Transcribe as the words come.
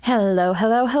Hello,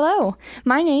 hello, hello.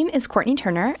 My name is Courtney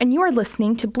Turner, and you are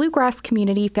listening to Bluegrass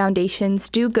Community Foundation's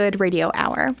BOOGood Radio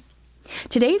Hour.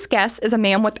 Today's guest is a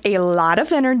man with a lot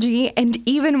of energy and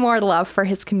even more love for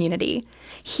his community.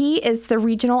 He is the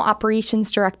Regional Operations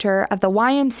Director of the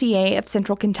YMCA of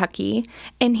Central Kentucky,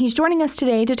 and he's joining us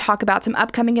today to talk about some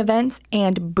upcoming events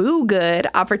and BOOGood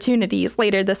opportunities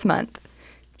later this month.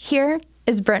 Here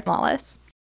is Brent Wallace.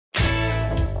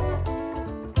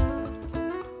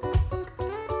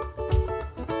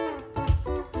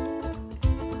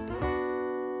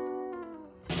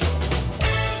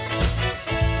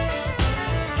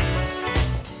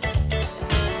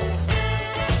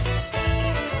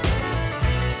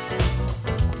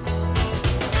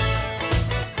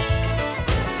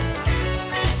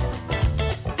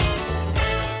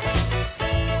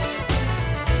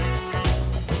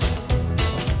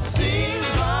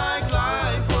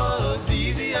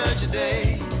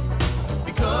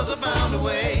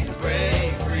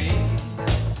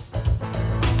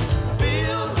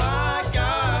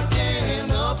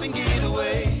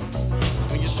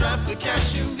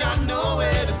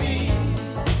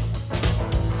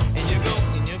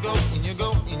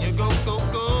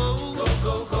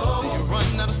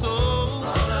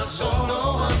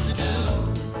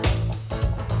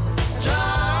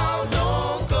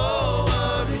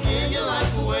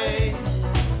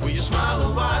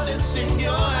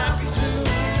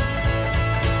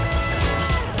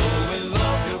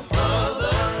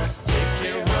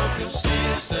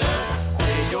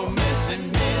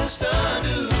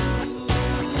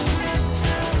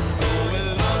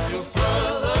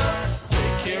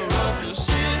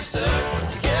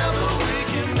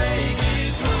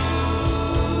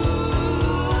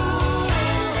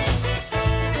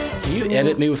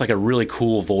 Edit me with like a really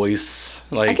cool voice.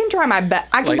 Like I can try my best.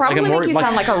 I can probably make you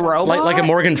sound like a robot. Like a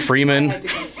Morgan Freeman.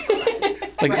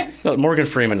 Morgan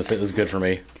Freeman is good for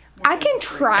me. I can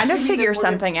try to figure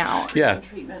something out. Yeah.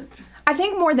 I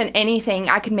think more than anything,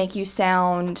 I could make you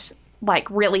sound like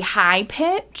really high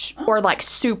pitch or like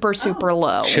super, super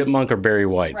low. Chipmunk or Barry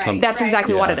White. Right. That's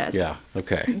exactly what it is. Yeah.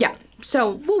 Okay. Yeah.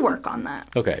 So we'll work on that.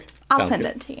 Okay. I'll send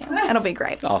it to you. It'll be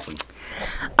great. Awesome.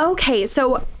 Okay.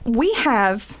 So we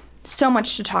have so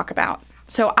much to talk about.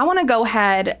 So I want to go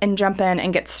ahead and jump in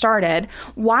and get started.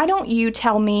 Why don't you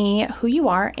tell me who you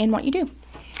are and what you do?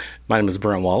 My name is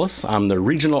Brent Wallace. I'm the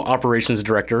Regional Operations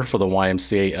Director for the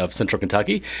YMCA of Central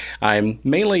Kentucky. I'm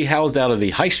mainly housed out of the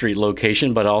High Street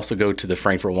location, but I also go to the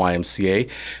Frankfort YMCA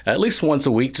at least once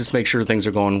a week just to make sure things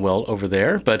are going well over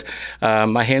there. But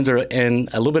my hands are in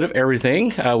a little bit of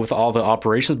everything with all the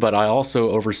operations, but I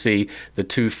also oversee the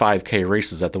 2 5K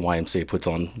races that the YMCA puts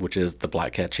on, which is the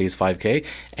Black Cat Chase 5K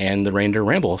and the Reindeer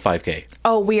Ramble 5K.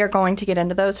 Oh, we are going to get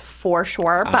into those for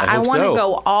sure, but I want to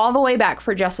go all the way back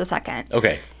for just a second.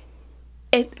 Okay.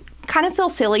 It kind of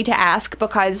feels silly to ask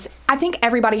because I think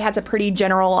everybody has a pretty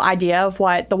general idea of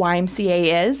what the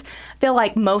YMCA is. I feel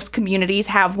like most communities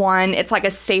have one. It's like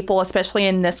a staple, especially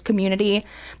in this community.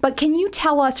 But can you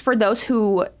tell us, for those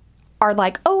who are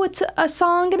like, oh, it's a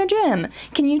song in a gym,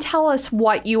 can you tell us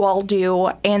what you all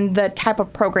do and the type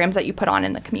of programs that you put on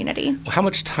in the community? How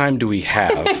much time do we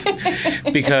have?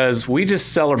 Because we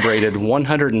just celebrated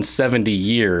 170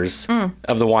 years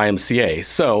of the YMCA.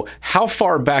 So how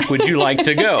far back would you like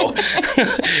to go?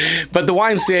 But the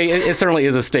YMCA, it certainly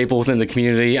is a staple within the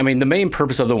community. I mean, the main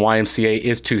purpose of the YMCA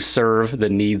is to serve the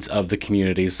needs of the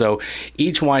community. So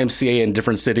each YMCA in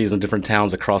different cities and different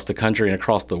towns across the country and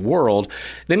across the world,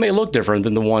 they may look different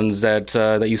than the ones that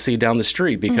you see down the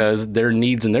street because their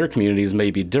needs in their communities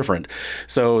may be different.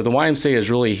 So the YMCA is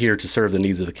really here to serve the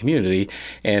needs of the community.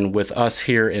 And with us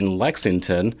here in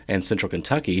Lexington and Central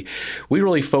Kentucky, we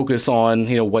really focus on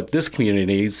what this community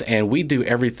needs, and we do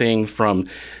everything from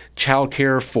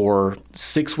childcare for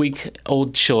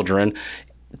 6-week-old children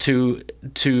to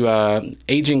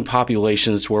aging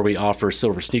populations, where we offer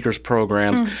Silver Sneakers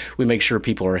programs. We make sure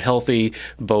people are healthy,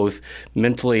 both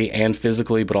mentally and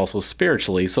physically, but also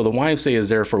spiritually. So the YMCA is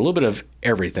there for a little bit of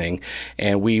everything.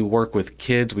 And we work with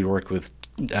kids, we work with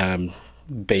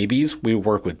babies, we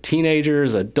work with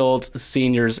teenagers, adults,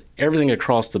 seniors, everything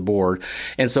across the board.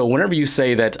 And so whenever you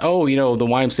say that, the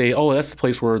YMCA, that's the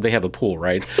place where they have a pool,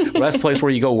 right? Well, that's the place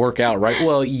where you go work out, right?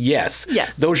 Well, yes.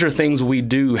 Those are things we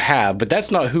do have, but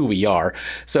that's not who we are.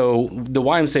 So the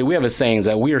YMCA, we have a saying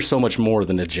that we are so much more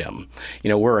than a gym.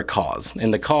 We're a cause.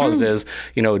 And the cause is,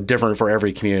 different for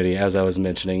every community, as I was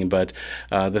mentioning. But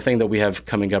the thing that we have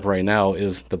coming up right now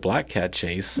is the Black Cat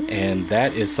Chase. And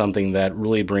that is something that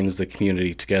really brings the community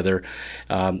together.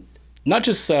 not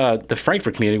just the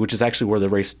Frankfort community, which is actually where the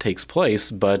race takes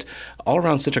place, but all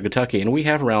around Central Kentucky. And we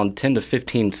have around 10 to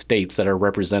 15 states that are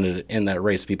represented in that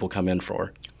race people come in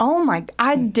for. Oh,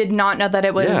 I did not know that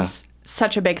it was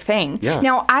such a big thing. Yeah.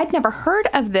 Now, I'd never heard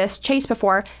of this chase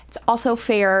before. It's also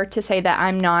fair to say that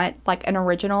I'm not like an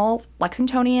original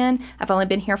Lexingtonian. I've only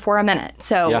been here for a minute.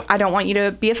 So I don't want you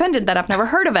to be offended that I've never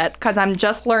heard of it because I'm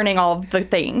just learning all of the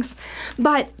things.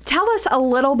 But tell us a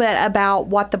little bit about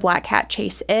what the Black Cat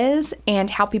Chase is and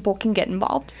how people can get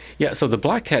involved. Yeah, so the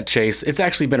Black Cat Chase, it's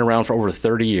actually been around for over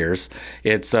 30 years.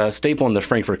 It's a staple in the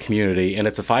Frankfort community, and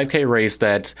it's a 5K race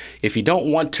that if you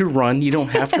don't want to run, you don't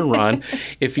have to run.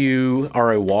 If you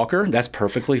are a walker, that's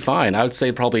perfectly fine. I would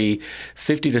say probably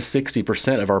 50 to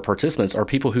 60% of our participants are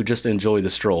people who just enjoy the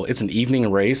stroll. It's an evening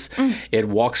race. It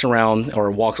walks around, or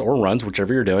runs,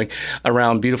 whichever you're doing,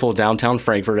 around beautiful downtown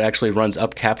Frankfort. It actually runs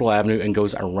up Capitol Avenue and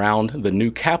goes around the new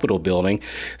Capitol building.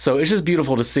 So it's just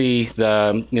beautiful to see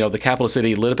the Capitol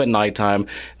City lit up at nighttime,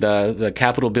 the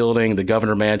Capitol building, the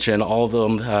Governor Mansion, all of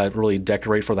them really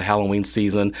decorate for the Halloween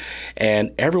season.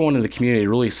 And everyone in the community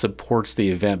really supports the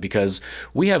event because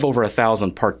we have over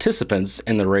 1,000 participants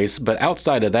in the race, but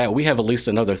outside of that, we have at least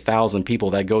another 1,000 people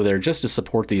that go there just to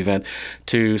support the event,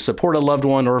 to support a loved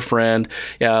one or a friend.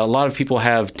 A lot of people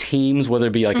have teams, whether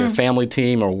it be like a family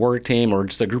team or work team or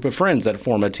just a group of friends that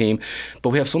form a team, but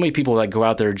we have so many people that go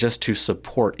out there just to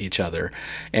support each other.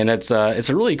 And it's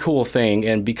a really cool thing,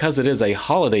 and because it is a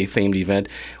holiday-themed event,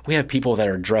 we have people that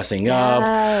are dressing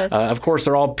up. Of course,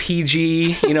 they're all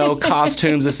PG,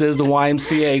 costumes. This is the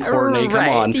YMCA, Courtney, come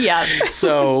on. Yeah.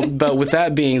 So, but with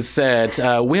that being said,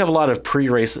 we have a lot of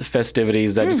pre-race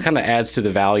festivities that just kind of adds to the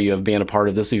value of being a part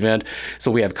of this event.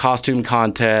 So we have costume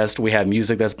contest, we have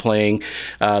music that's playing.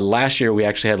 Last year, we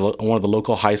actually had one of the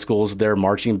local high schools, their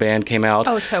marching band came out.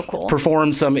 Oh, so cool.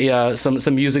 Performed some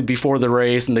music before the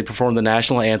race, and they performed the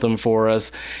national anthem for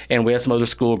us. And we had some other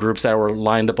school groups that were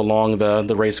lined up along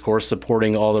the race course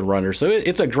supporting all the runners. So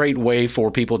it's a great way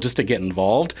for people just to get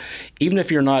involved. Even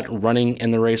if you're not running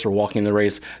in the race or walking in the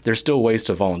race, there's still ways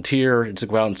to volunteer, to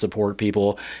go out and support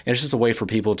people. And it's just a way for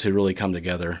people to really come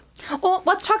together. Well,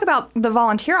 let's talk about the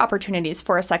volunteer opportunities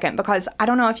for a second, because I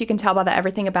don't know if you can tell by the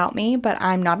everything about me, but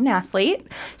I'm not an athlete.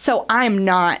 So I'm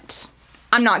not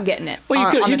getting it.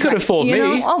 Well, you could have fooled me.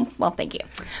 Oh, well, thank you.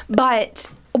 But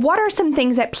what are some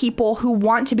things that people who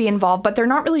want to be involved, but they're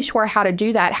not really sure how to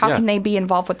do that, how can they be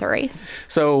involved with the race?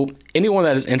 So anyone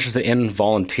that is interested in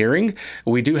volunteering,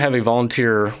 we do have a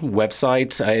volunteer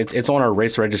website. It's on our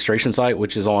race registration site,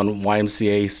 which is on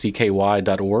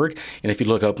ymcacky.org. And if you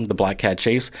look up the Black Cat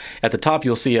Chase, at the top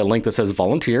you'll see a link that says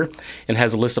volunteer and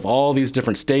has a list of all these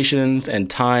different stations and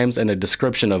times and a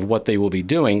description of what they will be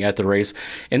doing at the race.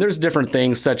 And there's different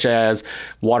things such as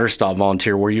water stop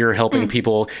volunteer, where you're helping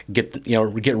people get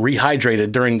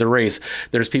rehydrated during the race.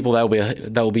 There's people that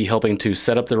will be helping to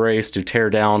set up the race, to tear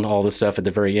down all the stuff at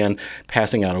the very end,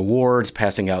 passing out awards,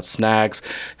 passing out snacks,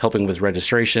 helping with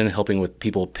registration, helping with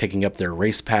people picking up their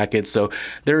race packets. So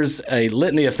there's a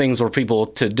litany of things for people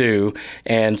to do.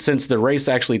 And since the race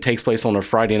actually takes place on a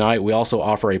Friday night, we also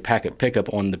offer a packet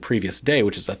pickup on the previous day,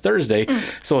 which is a Thursday.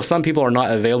 So if some people are not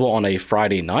available on a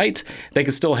Friday night, they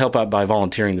can still help out by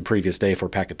volunteering the previous day for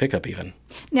packet pickup even.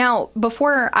 Now,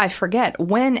 before I forget,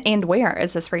 when and where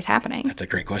is this race happening? That's a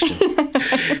great question.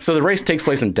 So the race takes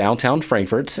place in downtown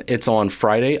Frankfort. It's on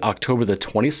Friday, October the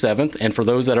 27th. And for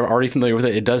those that are already familiar with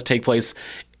it, it does take place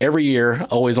every year,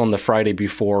 always on the Friday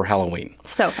before Halloween.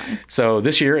 So fun. So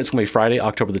this year, it's going to be Friday,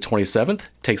 October the 27th.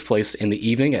 Takes place in the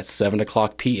evening at 7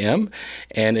 o'clock p.m.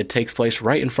 And it takes place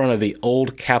right in front of the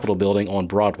old Capitol building on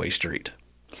Broadway Street.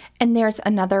 And there's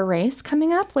another race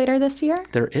coming up later this year?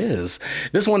 There is.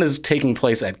 This one is taking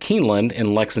place at Keeneland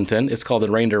in Lexington. It's called the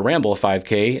Reindeer Ramble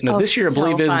 5K. Now, this year, I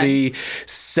believe, is the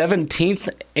 17th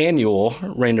annual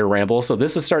Reindeer Ramble. So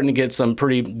this is starting to get some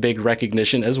pretty big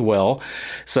recognition as well.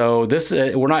 So this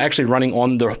we're not actually running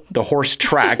on the horse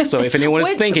track. So if anyone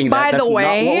is thinking that's not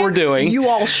what we're doing. You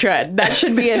all should. That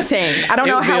should be a thing. I don't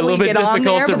know how we get on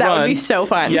there, but that would be so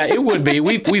fun. Yeah, it would be.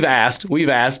 We've asked,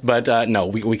 but no,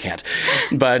 we can't.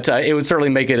 But it would certainly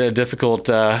make it a difficult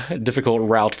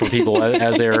route for people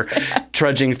as they're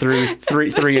trudging through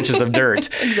three inches of dirt.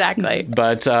 Exactly.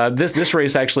 But this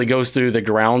race actually goes through the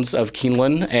grounds of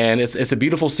Keeneland, and it's a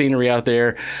beautiful scenery out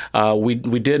there. We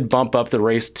did bump up the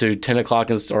race to 10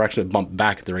 o'clock, or actually bump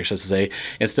back the race, I should say,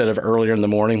 instead of earlier in the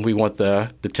morning. We want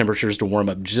the temperatures to warm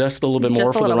up just a little bit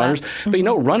more for the runners. Mm-hmm.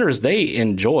 But runners, they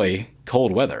enjoy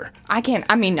cold weather. I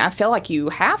feel like you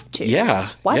have to. Yeah.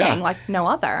 Sweating like no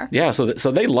other. Yeah, so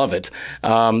they love it.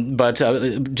 But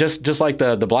just like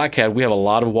the Black Cat, we have a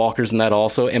lot of walkers in that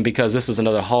also. And because this is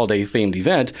another holiday-themed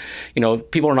event,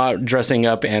 people are not dressing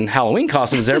up in Halloween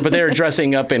costumes there, but they're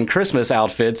dressing up in Christmas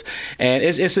outfits. And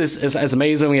it's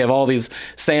amazing. We have all these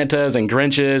Santas and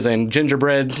Grinches and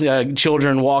gingerbread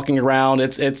children walking around.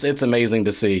 It's amazing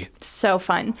to see. So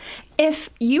fun. If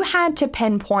you had to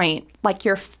pinpoint like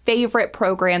your favorite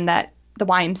program that the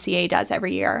YMCA does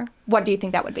every year, what do you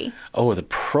think that would be? Oh, the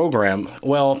program.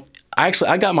 Well,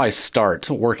 I got my start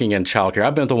working in childcare.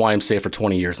 I've been at the YMCA for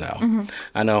 20 years now. Mm-hmm.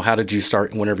 I know. How did you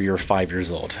start whenever you were 5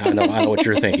 years old? I know what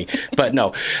you're thinking. But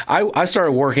no, I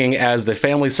started working as the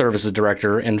family services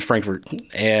director in Frankfort,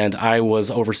 and I was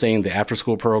overseeing the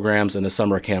after-school programs and the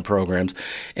summer camp programs.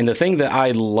 And the thing that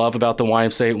I love about the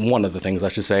YMCA, one of the things I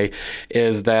should say,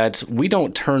 is that we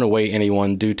don't turn away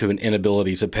anyone due to an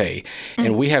inability to pay. Mm-hmm.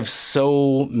 And we have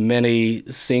so many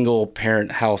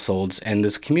single-parent households in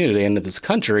this community and in this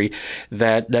country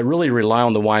that really rely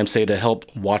on the YMCA to help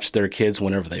watch their kids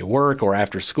whenever they work or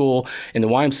after school, and the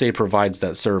YMCA provides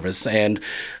that service. And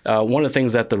one of the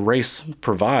things that the race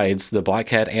provides, the Black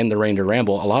Cat and the Reindeer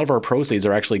Ramble, a lot of our proceeds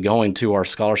are actually going to our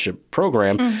scholarship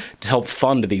program to help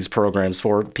fund these programs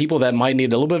for people that might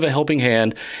need a little bit of a helping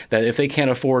hand, that if they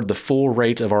can't afford the full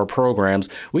rate of our programs,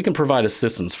 we can provide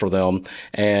assistance for them.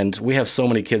 And we have so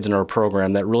many kids in our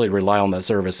program that really rely on that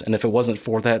service. And if it wasn't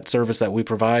for that service that we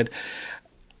provide,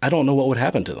 I don't know what would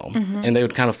happen to them. Mm-hmm. And they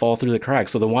would kind of fall through the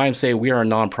cracks. So the YMCA, we are a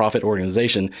nonprofit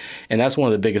organization, and that's one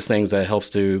of the biggest things that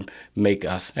helps to make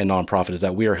us a nonprofit, is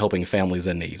that we are helping families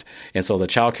in need. And so the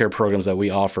child care programs that we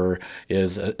offer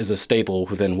is a staple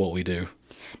within what we do.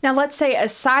 Now, let's say,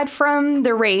 aside from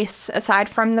the race, aside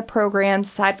from the programs,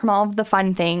 aside from all of the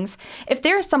fun things, if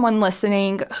there's someone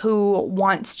listening who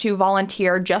wants to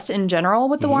volunteer just in general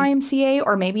with the YMCA,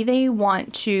 or maybe they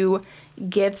want to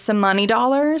give some money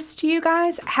dollars to you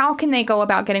guys, how can they go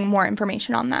about getting more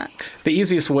information on that? The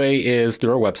easiest way is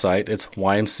through our website. It's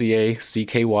ymcacky.org.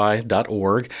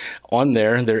 On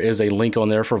there is a link on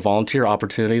there for volunteer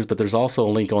opportunities, but there's also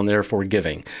a link on there for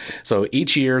giving. So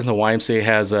each year, the YMCA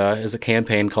has a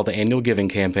campaign called the Annual Giving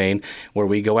Campaign, where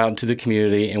we go out into the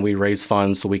community and we raise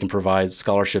funds so we can provide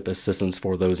scholarship assistance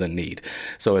for those in need.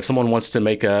 So if someone wants to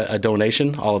make a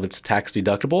donation, all of it's tax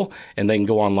deductible, and they can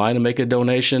go online and make a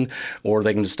donation, or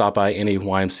they can just stop by any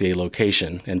YMCA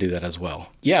location and do that as well.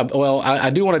 Yeah, well, I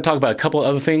do want to talk about a couple of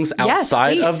other things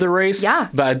outside of the race. Yeah.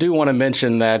 But I do want to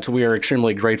mention that we are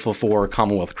extremely grateful for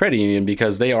Commonwealth Credit Union,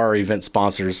 because they are event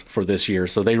sponsors for this year.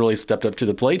 So they really stepped up to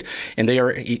the plate, and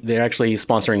they're actually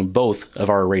sponsoring both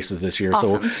of our races this year.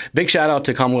 Awesome. So big shout out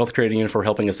to Commonwealth Credit Union for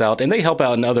helping us out. And they help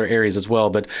out in other areas as well,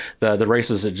 but the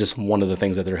races are just one of the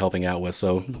things that they're helping out with.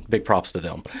 So big props to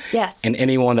them. Yes. And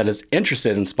anyone that is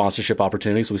interested in sponsorship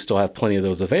opportunities, we still have plenty of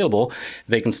those available.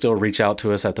 They can still reach out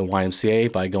to us at the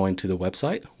YMCA by going to the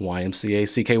website,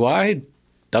 ymcacky.org.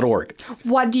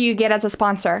 What do you get as a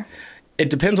sponsor? It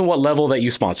depends on what level that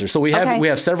you sponsor. So we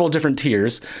have several different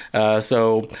tiers.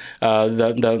 The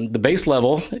base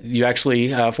level, you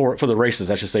actually for the races,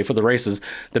 I should say, for the races,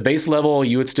 the base level,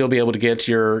 you would still be able to get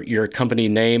your company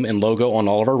name and logo on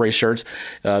all of our race shirts.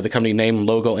 The company name,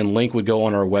 logo, and link would go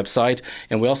on our website,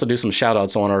 and we also do some shout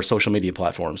outs on our social media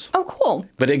platforms. Oh, cool.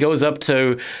 But it goes up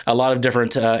to a lot of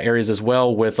different areas as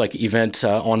well, with like event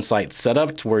on-site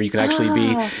setup, to where you can actually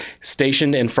be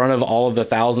stationed in front of all of the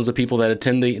thousands of people that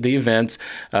attend the events.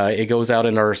 It goes out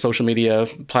in our social media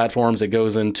platforms. It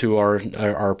goes into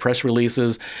our press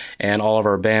releases and all of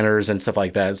our banners and stuff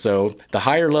like that. So the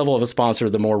higher level of a sponsor,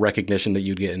 the more recognition that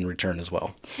you'd get in return as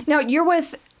well. Now, you're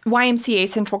with YMCA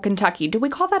Central Kentucky. Do we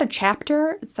call that a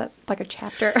chapter? Is that like a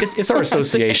chapter? It's our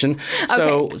association.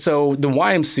 Okay. So the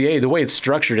YMCA, the way it's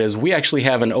structured is we actually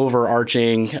have an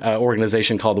overarching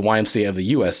organization called the YMCA of the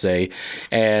USA.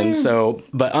 And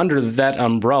but under that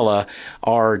umbrella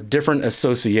are different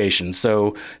associations.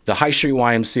 So the High Street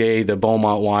YMCA, the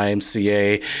Beaumont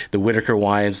YMCA, the Whitaker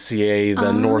YMCA,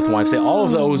 the North YMCA, all of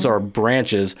those are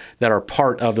branches that are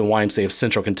part of the YMCA of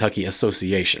Central Kentucky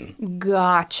Association.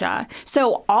 Gotcha.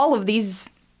 So all of these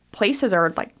places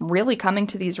are like really coming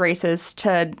to these races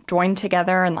to join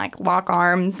together and like lock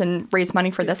arms and raise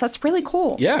money for this. That's really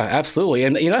cool. Yeah, absolutely.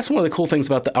 And that's one of the cool things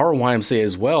about our YMCA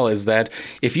as well, is that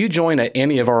if you join at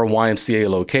any of our YMCA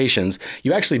locations,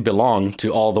 you actually belong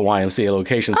to all the YMCA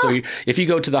locations. So if you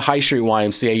go to the High Street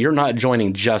YMCA, you're not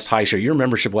joining just High Street. Your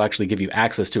membership will actually give you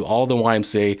access to all the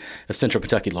YMCA of Central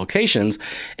Kentucky locations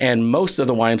and most of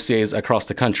the YMCAs across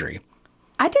the country.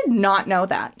 I did not know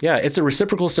that. Yeah, it's a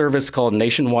reciprocal service called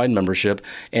nationwide membership,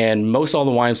 and most all the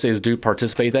YMCAs do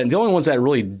participate in that. And the only ones that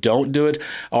really don't do it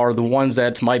are the ones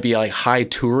that might be like high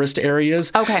tourist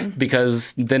areas. Okay.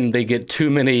 Because then they get too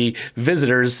many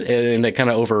visitors, and it kind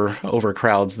of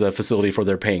overcrowds the facility for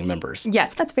their paying members.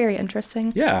 Yes, that's very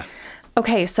interesting. Yeah.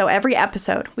 Okay, so every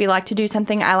episode, we like to do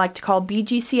something I like to call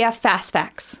BGCF Fast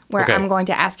Facts, where Okay. I'm going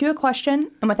to ask you a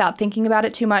question, and without thinking about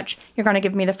it too much, you're going to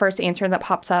give me the first answer that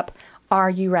pops up. Are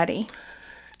you ready?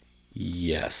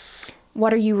 Yes.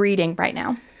 What are you reading right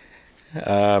now?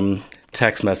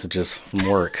 Text messages from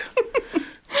work.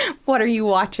 What are you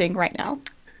watching right now?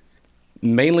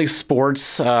 Mainly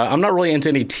sports. I'm not really into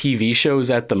any TV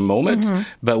shows at the moment,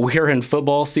 but we're in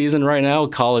football season right now,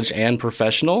 college and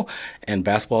professional, and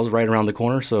basketball is right around the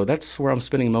corner, so that's where I'm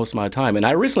spending most of my time. And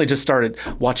I recently just started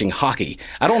watching hockey.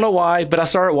 I don't know why, but I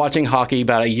started watching hockey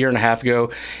about a year and a half ago,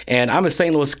 and I'm a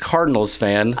St. Louis Cardinals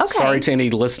fan. Okay. Sorry to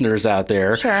any listeners out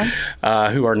there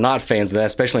who are not fans of that,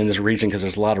 especially in this region, because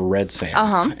there's a lot of Reds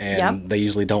fans, and they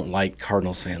usually don't like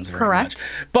Cardinals fans very much.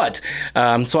 But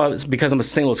because I'm a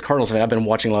St. Louis Cardinals fan, I've been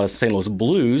watching a lot of St. Louis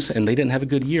Blues, and they didn't have a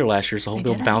good year last year, so I hope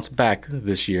they'll bounce back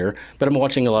this year. But I'm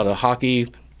watching a lot of hockey,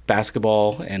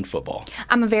 basketball, and football.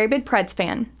 I'm a very big Preds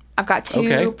fan. I've got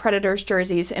two Predators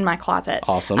jerseys in my closet.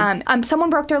 Awesome. Someone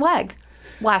broke their leg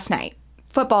last night.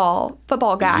 Football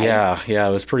guy. Yeah,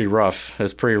 it was pretty rough.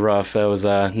 That was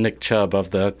Nick Chubb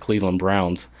of the Cleveland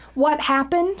Browns. What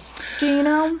happened? Do you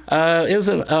know? It was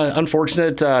an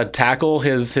unfortunate tackle.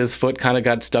 His foot kind of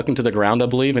got stuck into the ground, I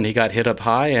believe, and he got hit up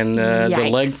high, and the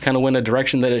leg kind of went a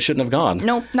direction that it shouldn't have gone.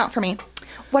 Nope, not for me.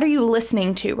 What are you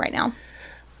listening to right now?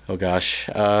 Oh, gosh.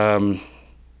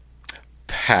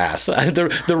 Pass.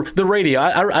 The radio.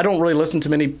 I don't really listen to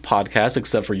many podcasts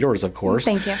except for yours, of course.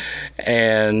 Thank you.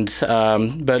 And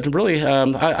but really,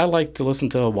 I like to listen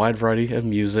to a wide variety of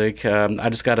music. I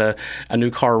just got a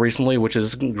new car recently, which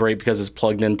is great because it's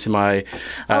plugged into my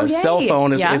cell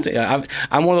phone.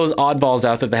 I'm one of those oddballs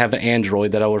out there that have an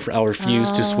Android that I'll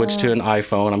refuse to switch to an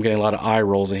iPhone. I'm getting a lot of eye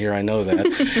rolls in here. I know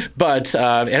that, but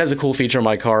it has a cool feature in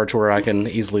my car to where I can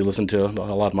easily listen to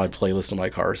a lot of my playlists in my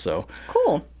car. So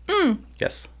cool.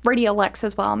 Yes. Radio Lex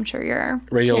as well. I'm sure you're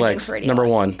Radio Lex, number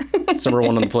one. It's number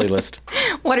one on the playlist.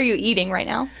 What are you eating right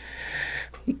now?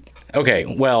 Okay,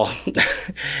 well,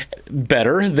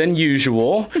 better than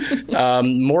usual.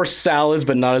 More salads,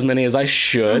 but not as many as I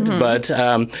should. But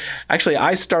actually,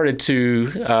 I started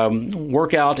to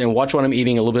work out and watch what I'm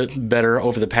eating a little bit better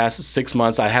over the past 6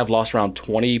 months. I have lost around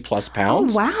 20 plus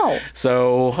pounds. Oh, wow.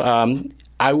 So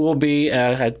I will be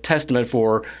a testament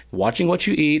for watching what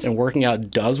you eat, and working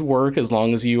out does work as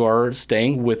long as you are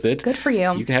staying with it. Good for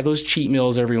you. You can have those cheat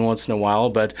meals every once in a while,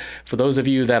 but for those of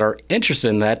you that are interested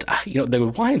in that,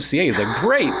 the YMCA is a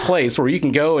great place where you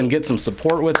can go and get some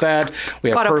support with that.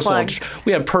 We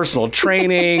have personal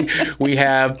training. We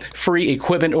have free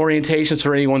equipment orientations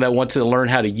for anyone that wants to learn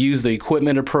how to use the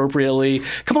equipment appropriately.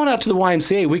 Come on out to the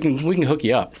YMCA. We can hook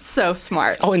you up. So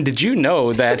smart. Oh, and did you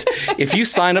know that if you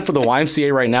sign up for the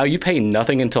YMCA right now, you pay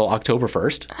nothing until October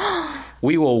 1st?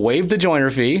 We will waive the joiner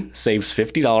fee, saves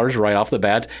 $50 right off the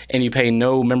bat, and you pay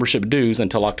no membership dues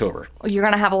until October. You're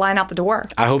going to have a line out the door.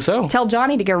 I hope so. Tell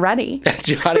Johnny to get ready.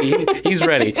 Johnny, he's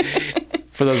ready.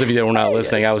 For those of you that were not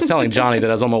listening, I was telling Johnny that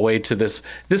I was on my way to this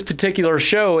particular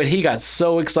show, and he got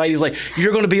so excited. He's like,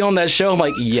 "You're going to be on that show?" I'm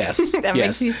like, "Yes." That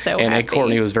makes me so happy. And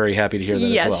Courtney was very happy to hear that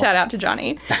as well. Yes, shout out to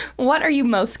Johnny. What are you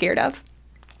most scared of?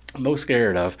 Most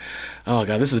scared of? Oh,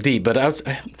 God, this is deep. But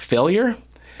failure?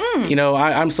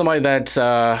 I'm somebody that,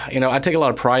 I take a lot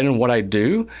of pride in what I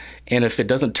do. And if it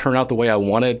doesn't turn out the way I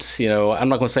want it, I'm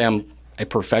not going to say I'm a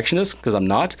perfectionist, because I'm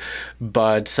not.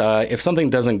 But if something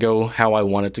doesn't go how I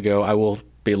want it to go, I will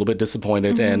be a little bit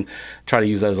disappointed and try to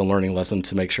use that as a learning lesson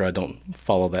to make sure I don't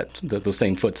follow those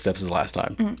same footsteps as last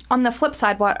time. On the flip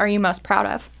side, what are you most proud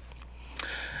of?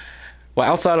 Well,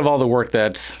 outside of all the work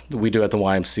that we do at the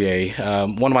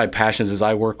YMCA, one of my passions is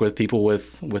I work with people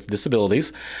with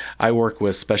disabilities. I work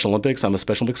with Special Olympics. I'm a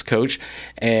Special Olympics coach,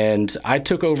 and I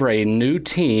took over a new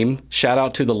team. Shout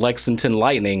out to the Lexington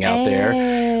Lightning out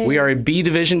there. We are a B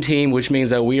division team, which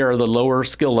means that we are the lower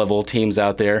skill level teams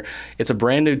out there. It's a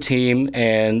brand new team,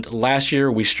 and last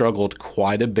year we struggled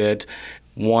quite a bit.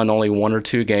 Won only 1 or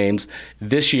 2 games.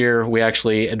 This year, we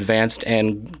actually advanced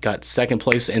and got second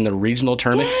place in the regional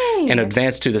tournament and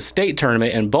advanced to the state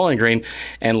tournament in Bowling Green.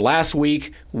 And last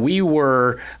week, we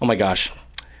were, oh my gosh,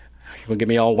 you're going to get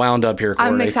me all wound up here,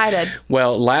 Courtney. I'm excited.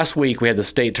 Well, last week, we had the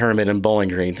state tournament in Bowling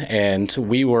Green, and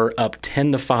we were up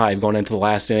 10-5 going into the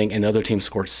last inning, and the other team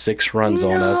scored 6 runs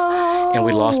on us. and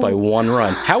we lost by 1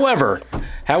 run.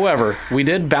 However, we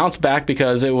did bounce back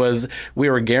because we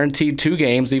were guaranteed 2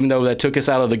 games, even though that took us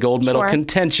out of the gold medal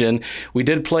contention. We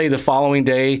did play the following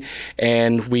day,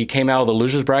 and we came out of the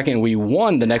losers bracket, and we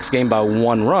won the next game by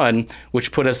 1 run,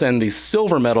 which put us in the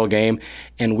silver medal game,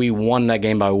 and we won that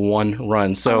game by 1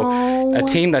 run. So a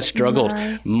team that struggled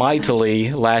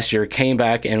mightily last year came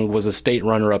back and was a state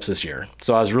runner-ups this year.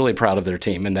 So I was really proud of their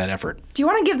team in that effort. Do you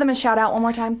want to give them a shout out one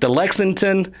more time? The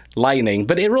Lexington Lightning.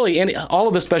 But all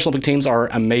of the Special Olympic teams are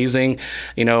amazing.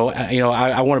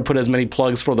 I want to put as many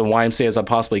plugs for the YMCA as I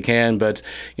possibly can, but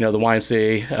the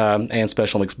YMCA and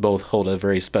Special Olympics both hold a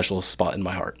very special spot in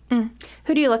my heart. Who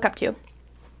do you look up to?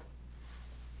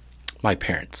 My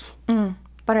parents.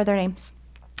 What are their names?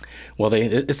 Well,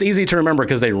 it's easy to remember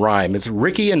because they rhyme. It's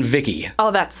Ricky and Vicky.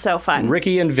 Oh, that's so fun.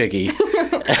 Ricky and Vicky.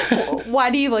 Why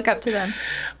do you look up to them?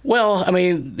 Well, I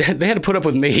mean, they had to put up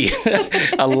with me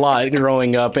a lot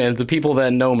growing up, and the people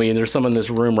that know me, and there's some in this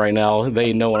room right now,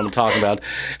 they know what I'm talking about.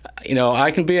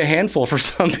 I can be a handful for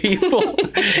some people,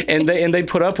 and they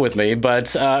put up with me.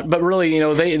 But really,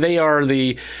 they are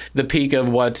the peak of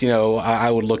what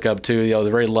I would look up to.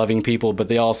 They're very loving people, but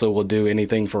they also will do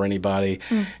anything for anybody,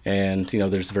 and they're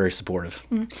just very supportive.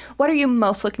 What are you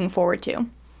most looking forward to?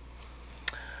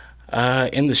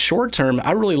 In the short term,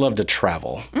 I really love to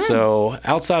travel. So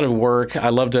outside of work, I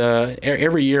love to,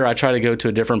 every year I try to go to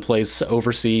a different place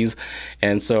overseas.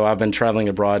 And so I've been traveling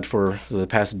abroad for the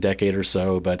past decade or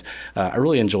so, but I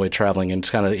really enjoy traveling and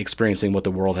kind of experiencing what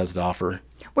the world has to offer.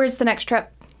 Where's the next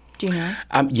trip? Do you know?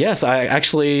 Yes, I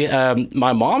actually,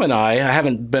 my mom and I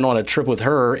haven't been on a trip with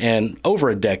her in over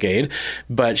a decade,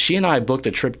 but she and I booked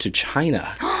a trip to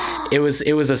China. It was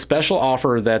a special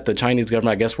offer that the Chinese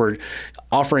government, I guess, were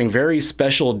offering very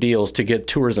special deals to get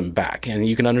tourism back. And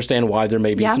you can understand why there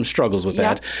may be some struggles with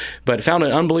that. But found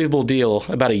an unbelievable deal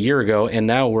about a year ago, and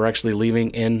now we're actually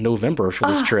leaving in November for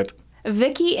this trip.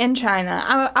 Vicky in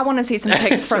China. I want to see some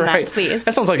pics from that, please.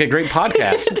 That sounds like a great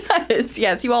podcast. It does.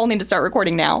 Yes, you all need to start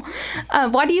recording now.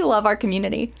 Why do you love our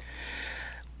community?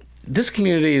 This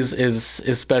community is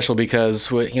special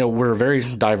because we're a very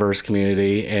diverse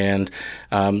community, and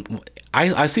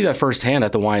I see that firsthand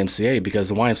at the YMCA because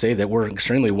the YMCA that we're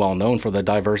extremely well known for the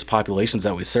diverse populations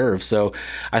that we serve. So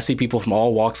I see people from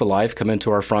all walks of life come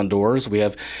into our front doors.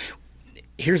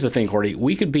 Here's the thing, Cordy.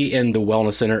 We could be in the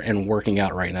wellness center and working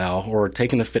out right now, or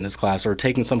taking a fitness class, or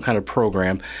taking some kind of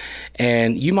program,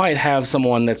 and you might have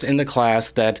someone that's in the class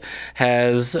that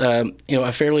has a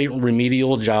fairly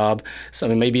remedial job,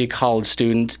 maybe a college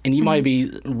student, and you might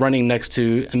be running next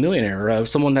to a millionaire,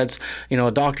 someone that's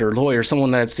a doctor, lawyer, someone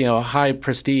that's high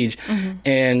prestige,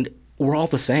 and we're all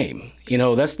the same.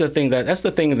 That's the thing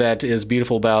that is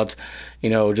beautiful about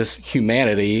just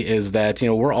humanity, is that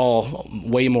we're all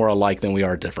way more alike than we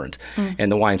are different.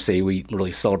 And the YMCA, we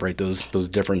really celebrate those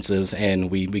differences,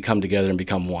 and we come together and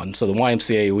become one. So the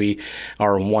YMCA, we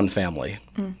are one family.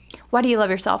 Why do you love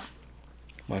yourself?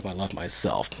 Why do I love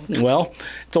myself? Well,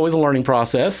 it's always a learning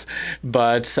process,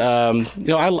 but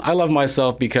I love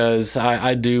myself because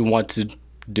I do want to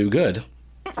do good.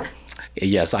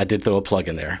 Yes, I did throw a plug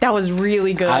in there. That was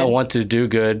really good. I want to do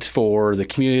good for the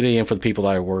community and for the people that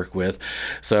I work with.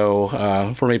 So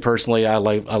for me personally, I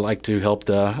like to help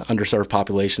the underserved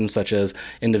population, such as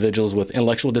individuals with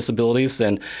intellectual disabilities.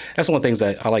 And that's one of the things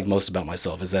that I like most about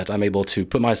myself, is that I'm able to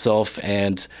put myself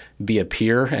and be a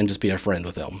peer and just be a friend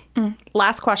with them.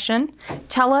 Last question.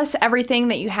 Tell us everything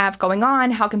that you have going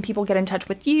on. How can people get in touch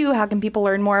with you? How can people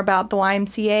learn more about the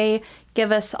YMCA?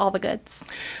 Give us all the goods.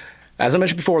 As I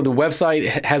mentioned before, the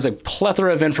website has a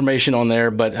plethora of information on there,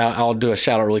 but I'll do a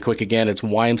shout out really quick again. It's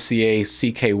ymcacky.org,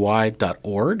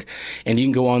 and you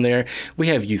can go on there. We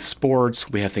have youth sports,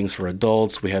 we have things for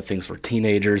adults, we have things for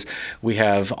teenagers, we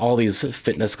have all these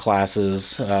fitness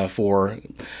classes for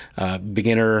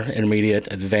beginner, intermediate,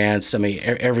 advanced.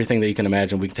 Everything that you can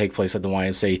imagine we can take place at the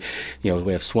YMCA.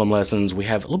 We have swim lessons, we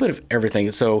have a little bit of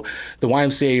everything. So the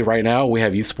YMCA right now, we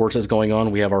have youth sports that's going on.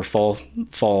 We have our fall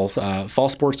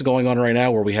sports going on right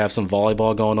now, where we have some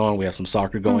volleyball going on, we have some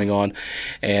soccer going on,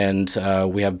 and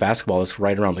we have basketball that's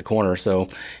right around the corner. So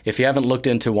if you haven't looked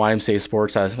into YMCA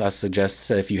sports, I suggest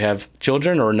that if you have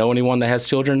children or know anyone that has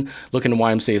children, look into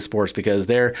YMCA sports, because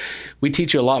there we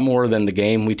teach you a lot more than the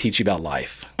game. We teach you about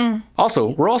life. Also,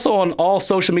 we're also on all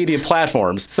social media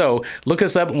platforms. So look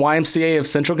us up, YMCA of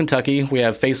Central Kentucky. We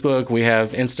have Facebook, we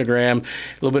have Instagram, a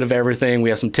little bit of everything. We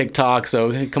have some TikTok.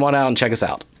 So come on out and check us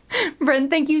out. Brent,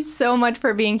 thank you so much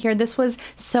for being here. This was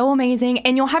so amazing.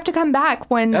 And you'll have to come back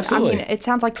when, Absolutely. It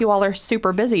sounds like you all are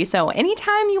super busy. So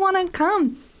anytime you want to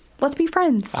come, let's be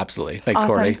friends. Absolutely. Thanks,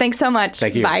 awesome. Courtney. Thanks so much.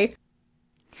 Thank you. Bye.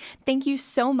 Thank you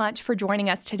so much for joining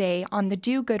us today on the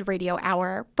Do Good Radio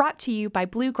Hour, brought to you by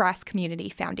Bluegrass Community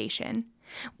Foundation.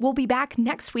 We'll be back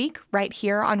next week right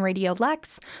here on Radio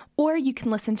Lex, or you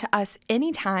can listen to us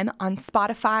anytime on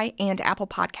Spotify and Apple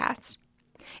Podcasts.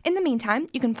 In the meantime,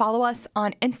 you can follow us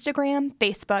on Instagram,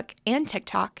 Facebook, and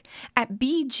TikTok at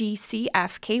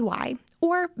BGCFKY,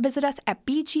 or visit us at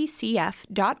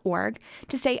bgcf.org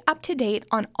to stay up to date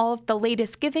on all of the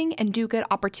latest giving and do-good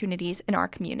opportunities in our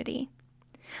community.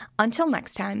 Until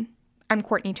next time, I'm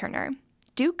Courtney Turner.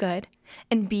 Do good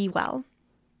and be well.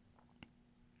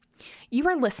 You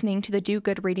are listening to the Do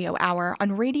Good Radio Hour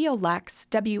on Radio Lex,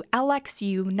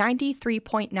 WLXU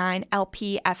 93.9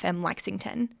 LP FM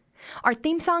Lexington. Our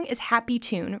theme song is Happy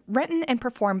Tune, written and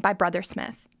performed by Brother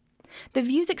Smith. The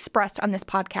views expressed on this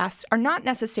podcast are not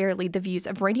necessarily the views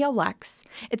of Radio Lex,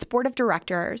 its board of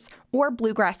directors, or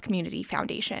Bluegrass Community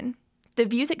Foundation. The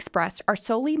views expressed are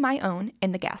solely my own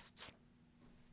and the guests'.